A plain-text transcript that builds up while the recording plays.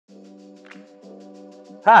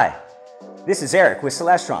Hi, this is Eric with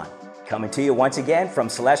Celestron, coming to you once again from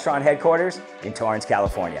Celestron headquarters in Torrance,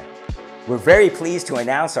 California. We're very pleased to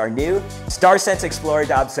announce our new StarSense Explorer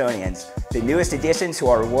Dobsonians, the newest addition to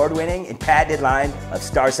our award-winning and patented line of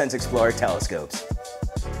StarSense Explorer telescopes.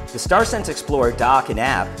 The StarSense Explorer dock and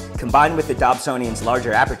app, combined with the Dobsonian's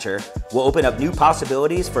larger aperture, will open up new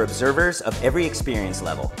possibilities for observers of every experience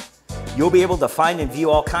level. You'll be able to find and view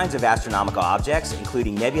all kinds of astronomical objects,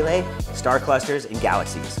 including nebulae, star clusters, and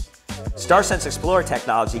galaxies. StarSense Explorer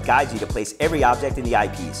technology guides you to place every object in the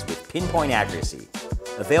eyepiece with pinpoint accuracy.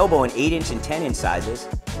 Available in 8-inch and 10-inch sizes,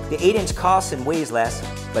 the 8-inch costs and weighs less,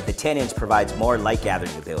 but the 10-inch provides more light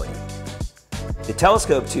gathering ability. The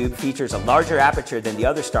telescope tube features a larger aperture than the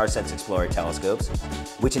other StarSense Explorer telescopes,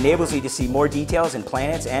 which enables you to see more details in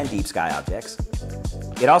planets and deep sky objects.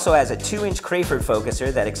 It also has a 2-inch Crayford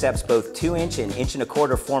focuser that accepts both 2-inch and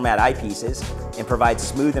 1.25" format eyepieces and provides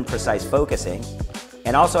smooth and precise focusing,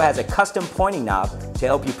 and also has a custom pointing knob to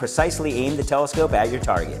help you precisely aim the telescope at your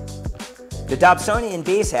target. The Dobsonian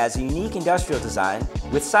base has a unique industrial design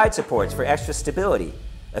with side supports for extra stability,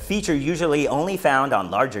 a feature usually only found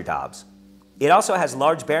on larger Dobs. It also has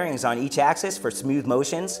large bearings on each axis for smooth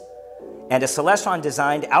motions, and a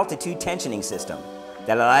Celestron-designed altitude tensioning system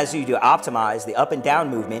that allows you to optimize the up and down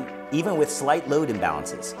movement even with slight load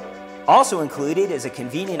imbalances. Also included is a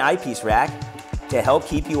convenient eyepiece rack to help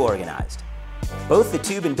keep you organized. Both the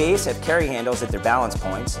tube and base have carry handles at their balance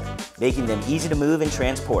points, making them easy to move and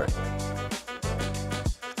transport.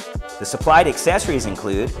 The supplied accessories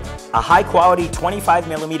include a high-quality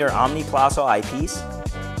 25mm omniplosal eyepiece,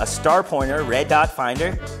 a star pointer red dot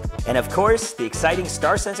finder, and of course, the exciting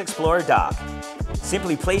StarSense Explorer dock.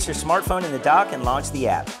 Simply place your smartphone in the dock and launch the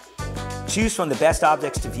app. Choose from the best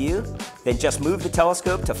objects to view, then just move the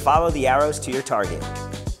telescope to follow the arrows to your target.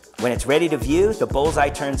 When it's ready to view, the bullseye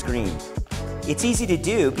turns green. It's easy to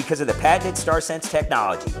do because of the patented StarSense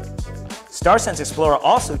technology. StarSense Explorer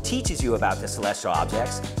also teaches you about the celestial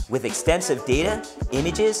objects with extensive data,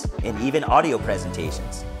 images, and even audio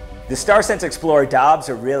presentations. The StarSense Explorer Dobs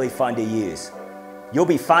are really fun to use. You'll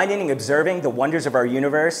be finding and observing the wonders of our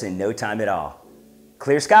universe in no time at all.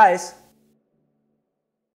 Clear skies!